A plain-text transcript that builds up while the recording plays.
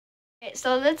Okay,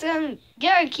 so let's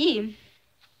get our key.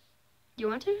 You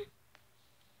want to?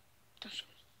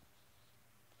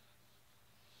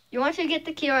 You want to get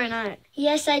the key or not?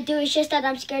 Yes, I do. It's just that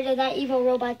I'm scared of that evil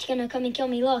robot's gonna come and kill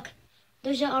me. Look,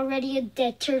 there's already a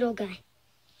dead turtle guy.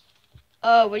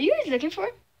 What are you guys looking for?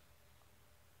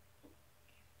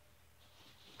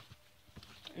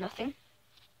 Nothing.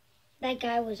 That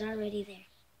guy was already there.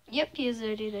 Yep, he is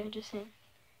already there, just saying.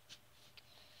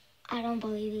 I don't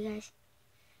believe you guys.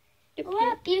 Yep,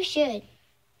 Well, you should.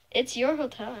 It's your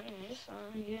hotel anyway, so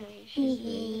yeah, you should.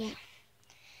 Yeah.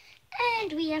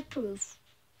 And we have proof.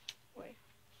 Where?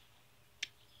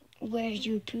 Where's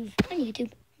your proof? On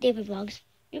YouTube. David Vlogs.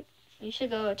 Yep. You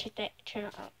should go check that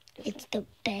channel out. It's the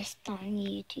best on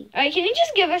YouTube. Alright, can you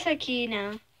just give us our key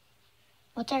now?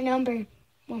 What's our number?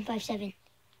 157.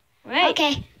 Right.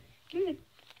 Okay.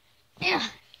 Yeah.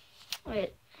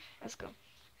 Wait, let's go.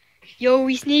 Yo,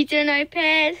 we sneaked in our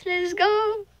pants. Let's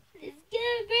go. Let's go,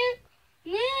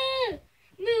 bro. Moo.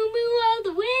 Moo, moo all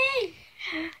the way.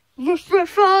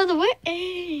 Ruff all the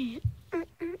way.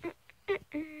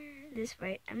 This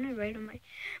right. I'm gonna ride on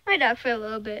my dog for a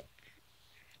little bit.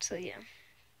 So yeah.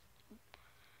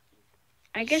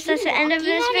 I guess that's the end of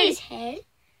this video. His head?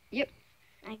 Yep.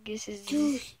 I guess it's.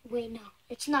 Dude, wait, no.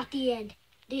 It's not the end.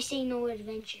 This ain't no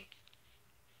adventure.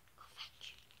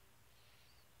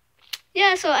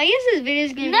 Yeah, so I guess this video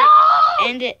is gonna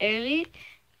end it early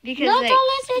because no, like. don't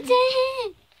listen to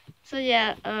him. So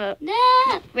yeah.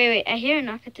 No. Wait. I hear a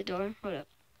knock at the door. Hold up.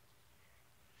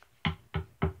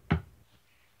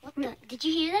 What the? Did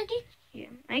you hear that, dude? Yeah.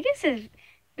 I guess this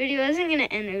video isn't gonna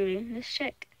end early. Let's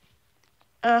check.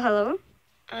 Hello.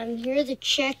 I'm here to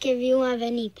check if you have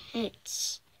any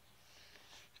pets.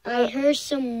 I heard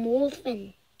some wolf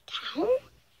and cow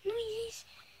noises.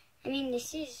 I mean,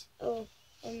 this is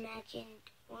imagined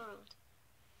world.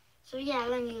 So yeah,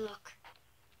 let me look.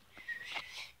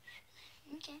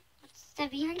 Okay, what's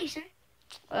that behind you, sir?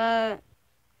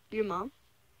 Your mom.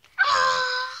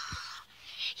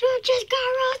 You just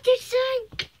got roasted,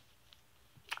 son.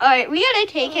 All right, we gotta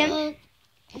take him.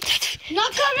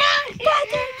 Not come out.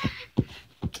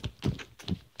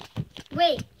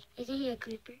 Wait, isn't he a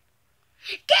creeper?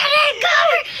 Get it,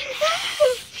 cover!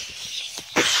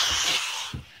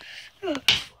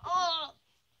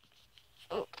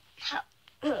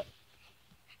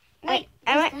 Wait,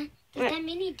 does that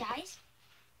mean he dies?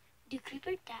 Do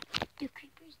creepers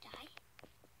die?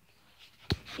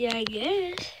 Yeah, I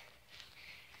guess.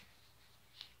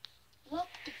 Well,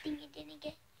 good thing you didn't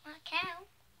get my cow.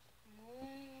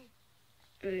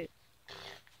 Wait.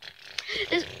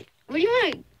 Where do you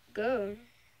want to go?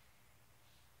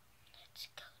 Let's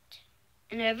go to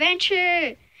an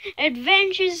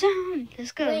adventure zone.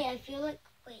 Let's go. Wait, I feel like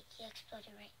he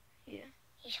exploded, right? Yeah.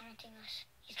 He's haunting us.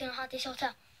 He's gonna haunt this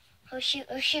hotel. Oh shoot!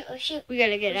 Oh shoot! Oh shoot! We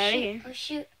gotta get out of here. Oh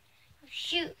shoot! Oh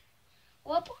shoot!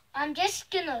 Well, I'm just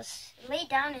gonna lay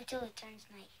down until it turns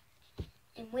night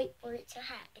and wait for it to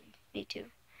happen. Me too.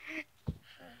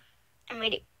 I'm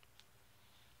ready.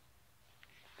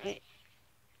 Wait.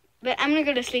 But I'm gonna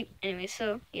go to sleep anyway,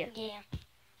 so yeah. Yeah.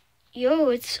 Yo,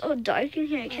 it's so dark in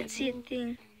here. I can't see a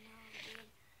thing.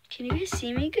 Can you guys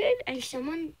see me good? Is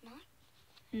someone not?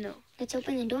 No. Let's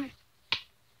open the door.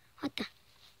 What the?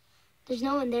 There's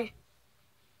no one there.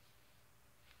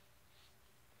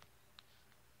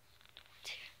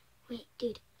 Wait,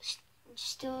 dude.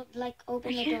 Still,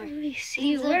 open the door. I can't really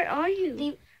see you. Where are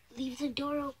you? Leave the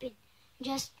door open.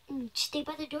 Just stay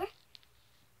by the door.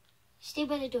 Stay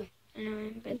by the door. I know,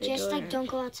 I'm by the Just door. don't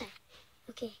go outside.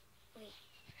 Okay, wait.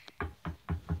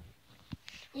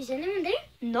 Is anyone there?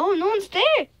 No, no one's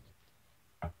there.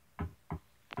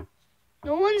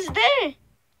 No one's there.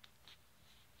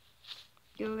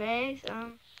 Yo, guys,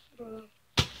 Bro.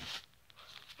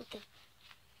 What the?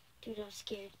 Dude, I'm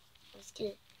scared.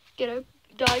 Get our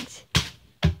dogs.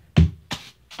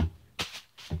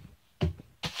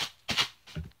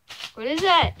 What is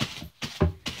that?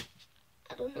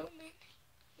 I don't know, man.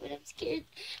 But I'm scared.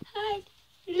 Hide.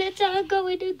 Let's all go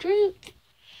in a group.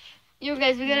 Yo,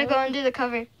 guys, we gotta go under the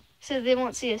cover so they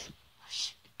won't see us.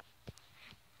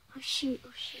 Oh, shoot.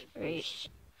 Oh, shoot. Right.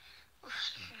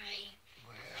 Alright.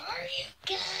 Where are you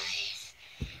guys?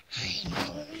 I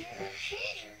know you're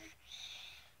here.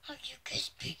 Oh, you guys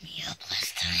beat me up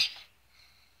last time.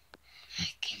 I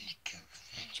can make your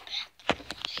revenge back.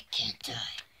 I can't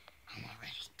die. I'm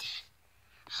already dead.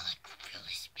 I feel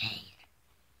this pain.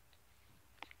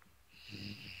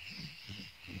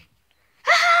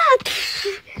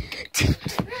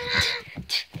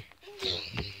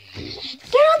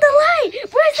 Get on the light!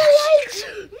 Where's the light?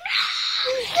 No!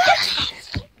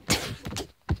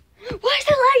 Where's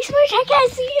the light switch? I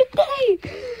can't see a thing.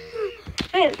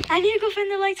 Wait, I need to go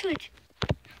find the light switch.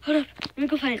 Hold up. Let me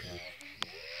go find it.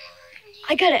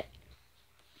 I got it.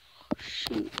 Oh,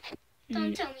 shoot.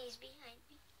 Don't tell me he's behind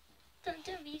me. Don't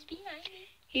tell me he's behind me.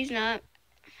 He's not.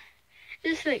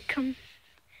 Just like, come.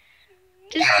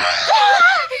 Just.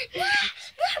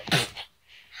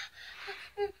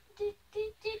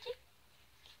 Did you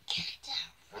can't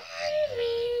outrun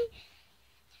me?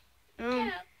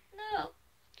 No.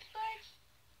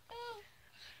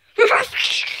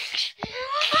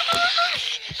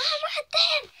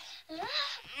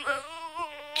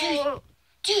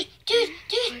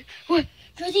 Dude. What?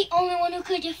 You're the only one who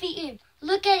could defeat him.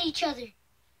 Look at each other.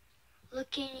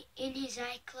 Look in his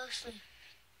eye closely.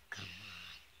 Come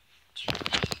on.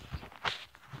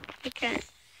 I can't.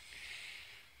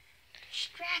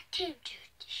 Distract him,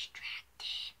 dude. Distract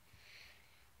him.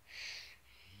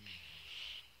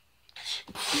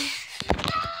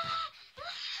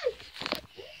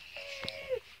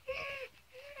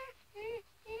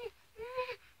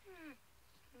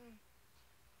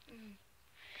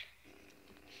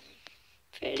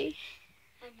 Pretty.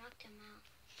 I knocked him out.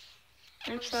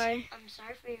 I'm sorry. I'm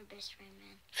sorry for your best friend,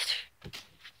 man.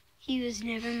 He was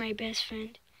never my best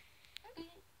friend.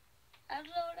 I don't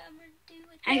know what I'm gonna do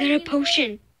with I got a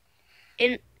potion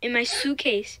in my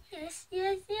suitcase. Yes.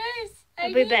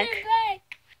 I'll be back.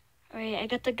 Alright, I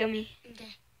got the gummy.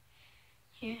 Okay.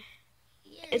 Here.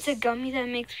 Yes. It's a gummy that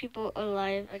makes people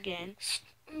alive again.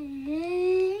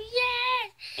 Yes.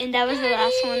 And that was the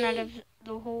last one out of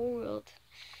the whole world.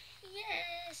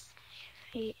 Yes.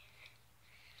 Hey.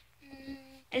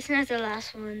 It's not the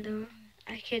last one though.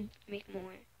 I could make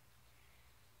more.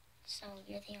 So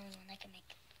you're the only one that can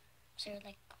make. So you're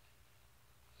like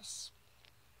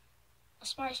a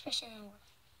smartest person in the world.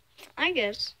 I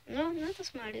guess. No, not the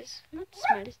smartest. Not the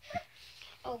smartest.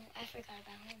 Oh, I forgot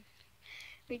about him.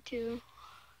 Me too.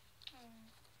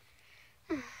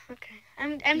 Okay.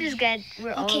 I'm just glad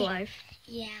we're all alive.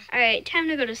 Yeah. Alright, time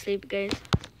to go to sleep, guys.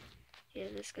 Yeah,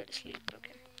 let's go to sleep.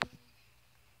 Okay.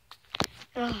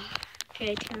 Oh,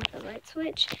 okay, turn off the light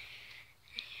switch.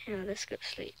 Now let's go to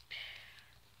sleep.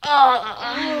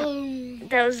 Oh,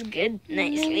 that was a good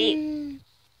night's sleep.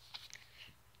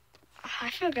 Oh, I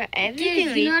forgot everything.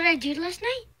 Dude, you know what I did last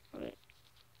night? What?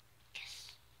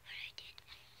 Guess what I did?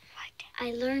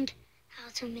 I learned how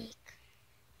to make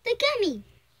the gummy.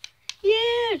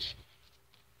 Yes.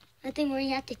 Nothing more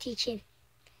you have to teach him.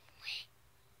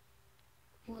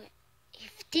 What?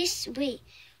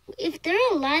 If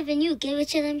they're alive and you give it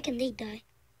to them, can they die?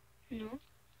 No.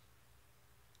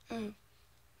 Oh.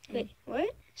 Wait,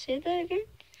 what? Say that again?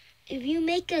 If you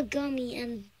make a gummy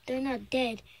and they're not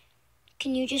dead,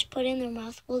 can you just put it in their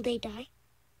mouth? Will they die?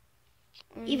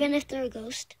 Even if they're a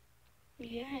ghost?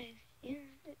 Yeah. And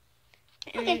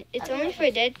Okay, it's I'll do only my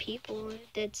for dead people,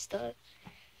 dead stuff.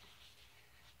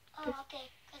 Oh, okay.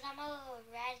 Because I'm a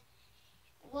rad.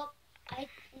 Well, I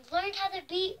learned how to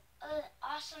be an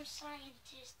awesome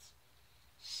scientist.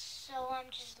 So I'm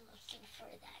just looking for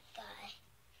that guy.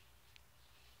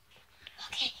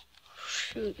 Okay.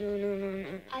 Shoot, no.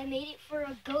 I made it for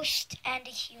a ghost and a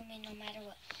human, no matter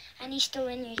what. And he's still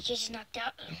in here, he's just knocked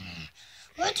out.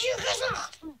 What do you guys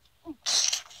know?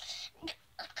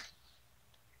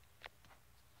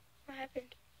 What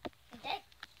happened? I'm dead.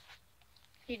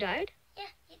 He died?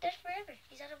 Yeah, he died forever.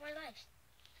 He's out of our lives.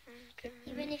 Okay.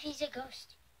 Even if he's a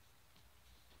ghost.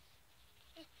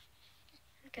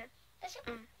 Okay. That's it.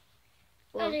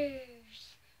 Well,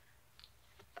 Others.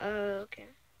 okay.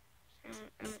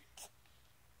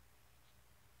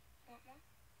 Want more?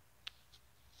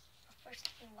 But first,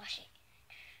 I can wash it.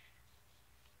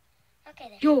 Okay,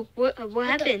 then. Yo, what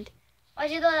happened? Why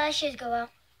did all that shit go out?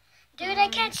 Dude, I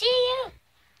can't see you.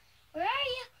 Where are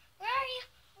you? Where are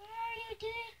you,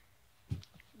 dude?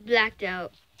 Blacked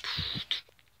out.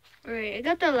 Alright, I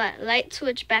got the light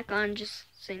switch back on, just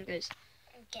saying, guys.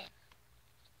 Okay.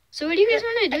 So what do you guys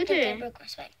want to do I think I today? broke my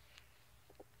spine.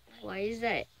 Why is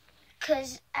that?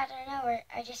 Because out of nowhere,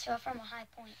 I just fell from a high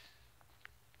point.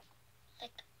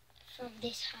 Like, from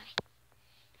this high.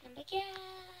 And I'm like, yeah.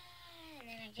 And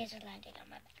then I just landed on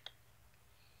my back.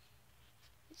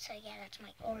 So, yeah, that's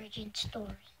my origin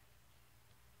story.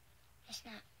 It's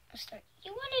not a story.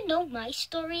 You want to know my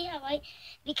story? How I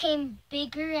became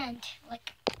bigger and,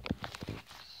 like,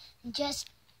 just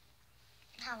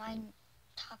how I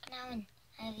talk now and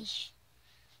have these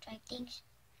drive things?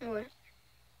 What?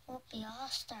 Well, it all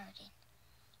started.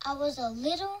 I was a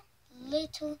little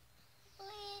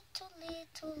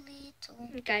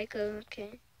Geico,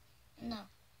 okay. No,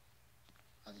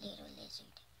 a little lizard.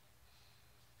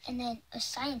 And then a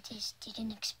scientist did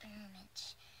an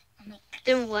experiment. I'm like,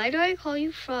 Then why do I call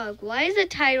you Frog? Why is the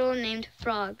title named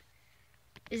Frog?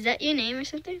 Is that your name or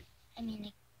something? I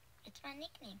mean, it's my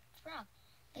nickname, Frog.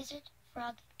 Lizard,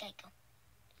 Frog, Gecko.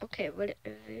 Okay,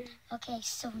 whatever. Okay,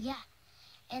 so yeah.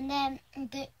 And then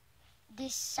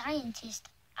this scientist,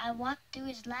 I walked through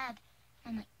his lab.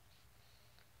 I'm like,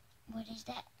 what is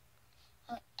that?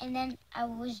 And then I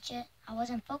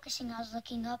wasn't focusing. I was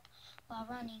looking up while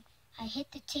running. I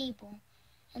hit the table,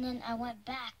 and then I went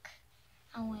back.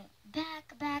 I went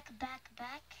back,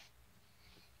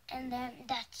 and then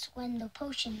that's when the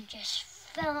potion just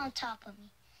fell on top of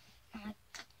me. I'm like,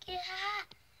 yeah.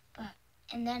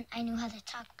 And then I knew how to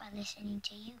talk by listening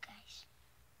to you guys.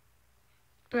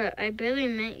 But I barely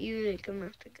met you like a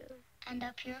month ago. And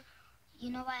up here, you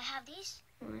know why I have these?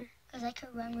 Why? Because I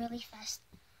could run really fast.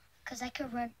 Because I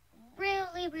could run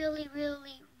really, really,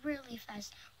 really, really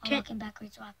fast while walking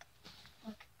backwards.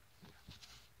 Look.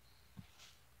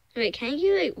 Wait, can't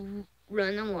you like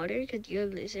run on water because you're a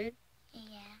lizard?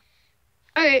 Yeah.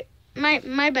 Alright,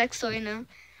 my backstory now.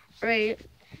 Right,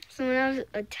 so when I was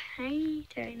a tiny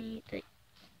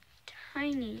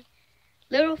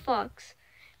little fox,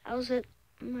 I was with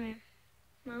my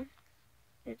mom.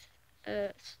 It's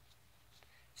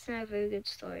not a very good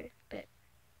story, but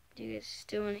do you guys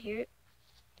still want to hear it?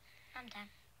 I'm done.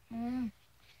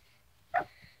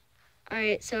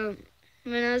 Alright, so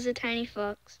when I was a tiny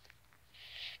fox,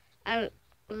 I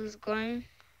was going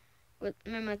with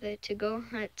my mother to go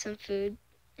hunt some food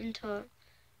until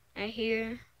I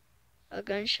hear a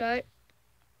gunshot.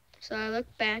 So I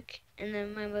looked back, and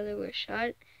then my mother was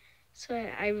shot. So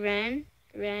I ran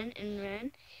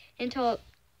until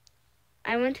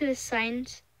I went to the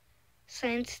science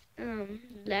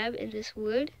lab in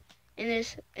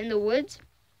the woods,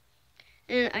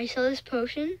 and I saw this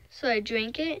potion. So I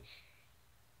drank it,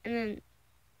 and then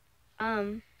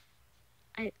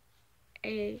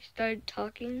I started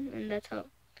talking, and that's how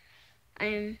I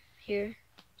am here.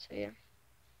 So yeah,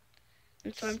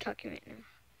 that's why I'm talking right now.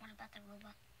 What about the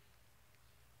robot?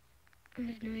 I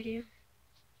have no idea,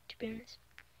 to be honest.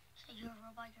 So you're a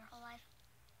robot your whole life?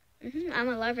 I'm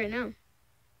alive right now.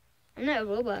 I'm not a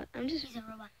robot. He's a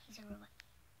robot.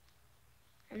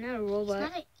 I'm not a robot. He's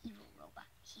not an evil robot.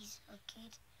 He's a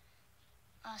good,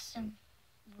 awesome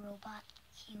robot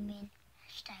human.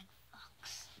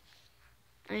 #Fox.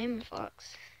 I am a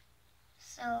fox.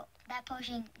 So that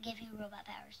potion gave you robot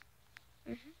powers.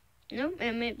 No,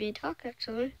 it made me talk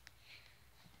actually.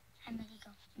 I made you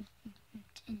go.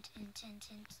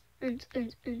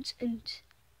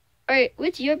 Alright,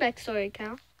 what's your backstory,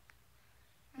 Cal?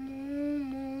 I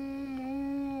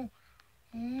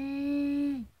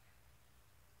didn't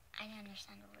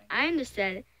understand the word. I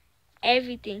understand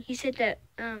everything. He said that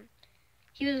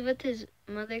he was with his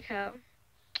mother cow,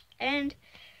 and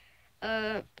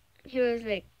he was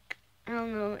like, I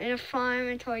don't know, in a farm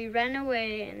until he ran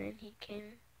away, and then he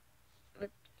came.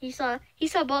 He saw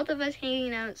both of us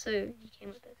hanging out, so he came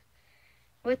with us.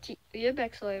 What's your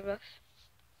backstory, Ruff?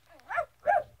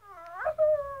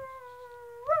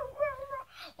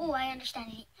 Oh, I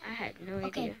understand it. I had no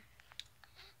idea.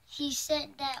 He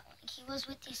said that he was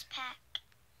with his pack,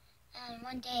 and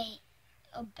one day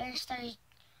a bear started,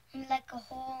 like a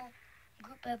whole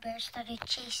group of bears started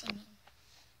chasing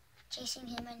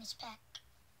him and his pack.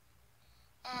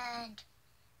 And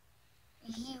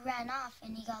he ran off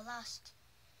and he got lost.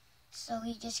 So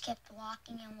he just kept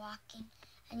walking,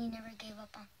 and he never gave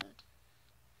up on food.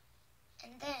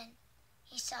 And then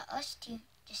he saw us two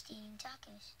just eating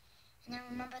tacos. And then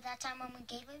remember that time when we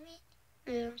gave him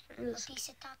a piece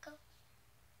of taco?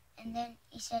 And then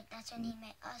he said that's when he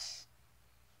met us.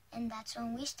 And that's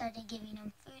when we started giving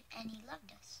him food, and he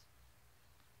loved us.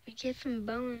 We gave him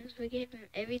bones. We gave him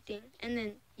everything. And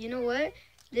then, you know what?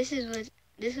 This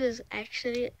was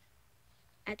actually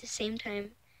at the same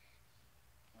time.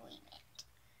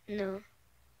 No.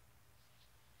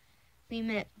 We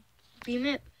met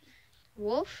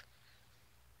Wolf,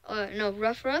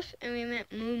 Ruff, and we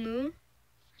met Moo Moo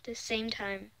at the same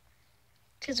time.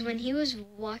 Because when he was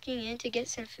walking in to get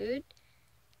some food,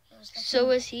 so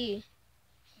was he.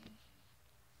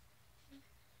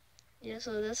 Yeah,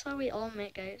 so that's how we all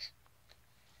met, guys.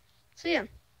 So yeah,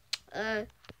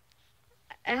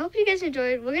 I hope you guys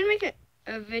enjoyed. We're gonna make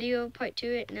a video part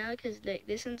 2 right now because like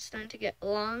this one's starting to get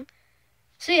long.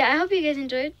 So yeah, I hope you guys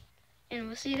enjoyed, and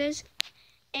we'll see you guys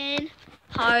in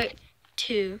part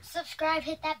 2. Subscribe,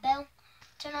 hit that bell,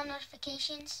 turn on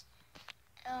notifications,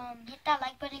 hit that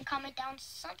like button, comment down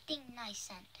something nice,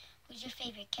 and who's your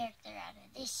favorite character out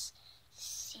of this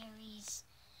series.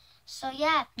 So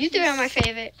yeah, you three are my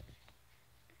favorite.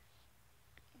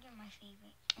 You're my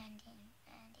favorite. And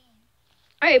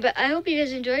Alright, but I hope you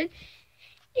guys enjoyed,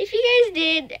 If you guys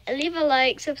did, leave a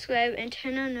like, subscribe, and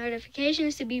turn on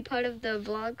notifications to be part of the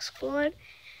vlog squad.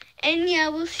 And yeah,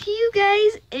 we'll see you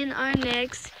guys in our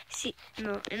next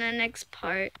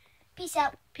part. Peace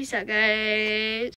out. Peace out, guys.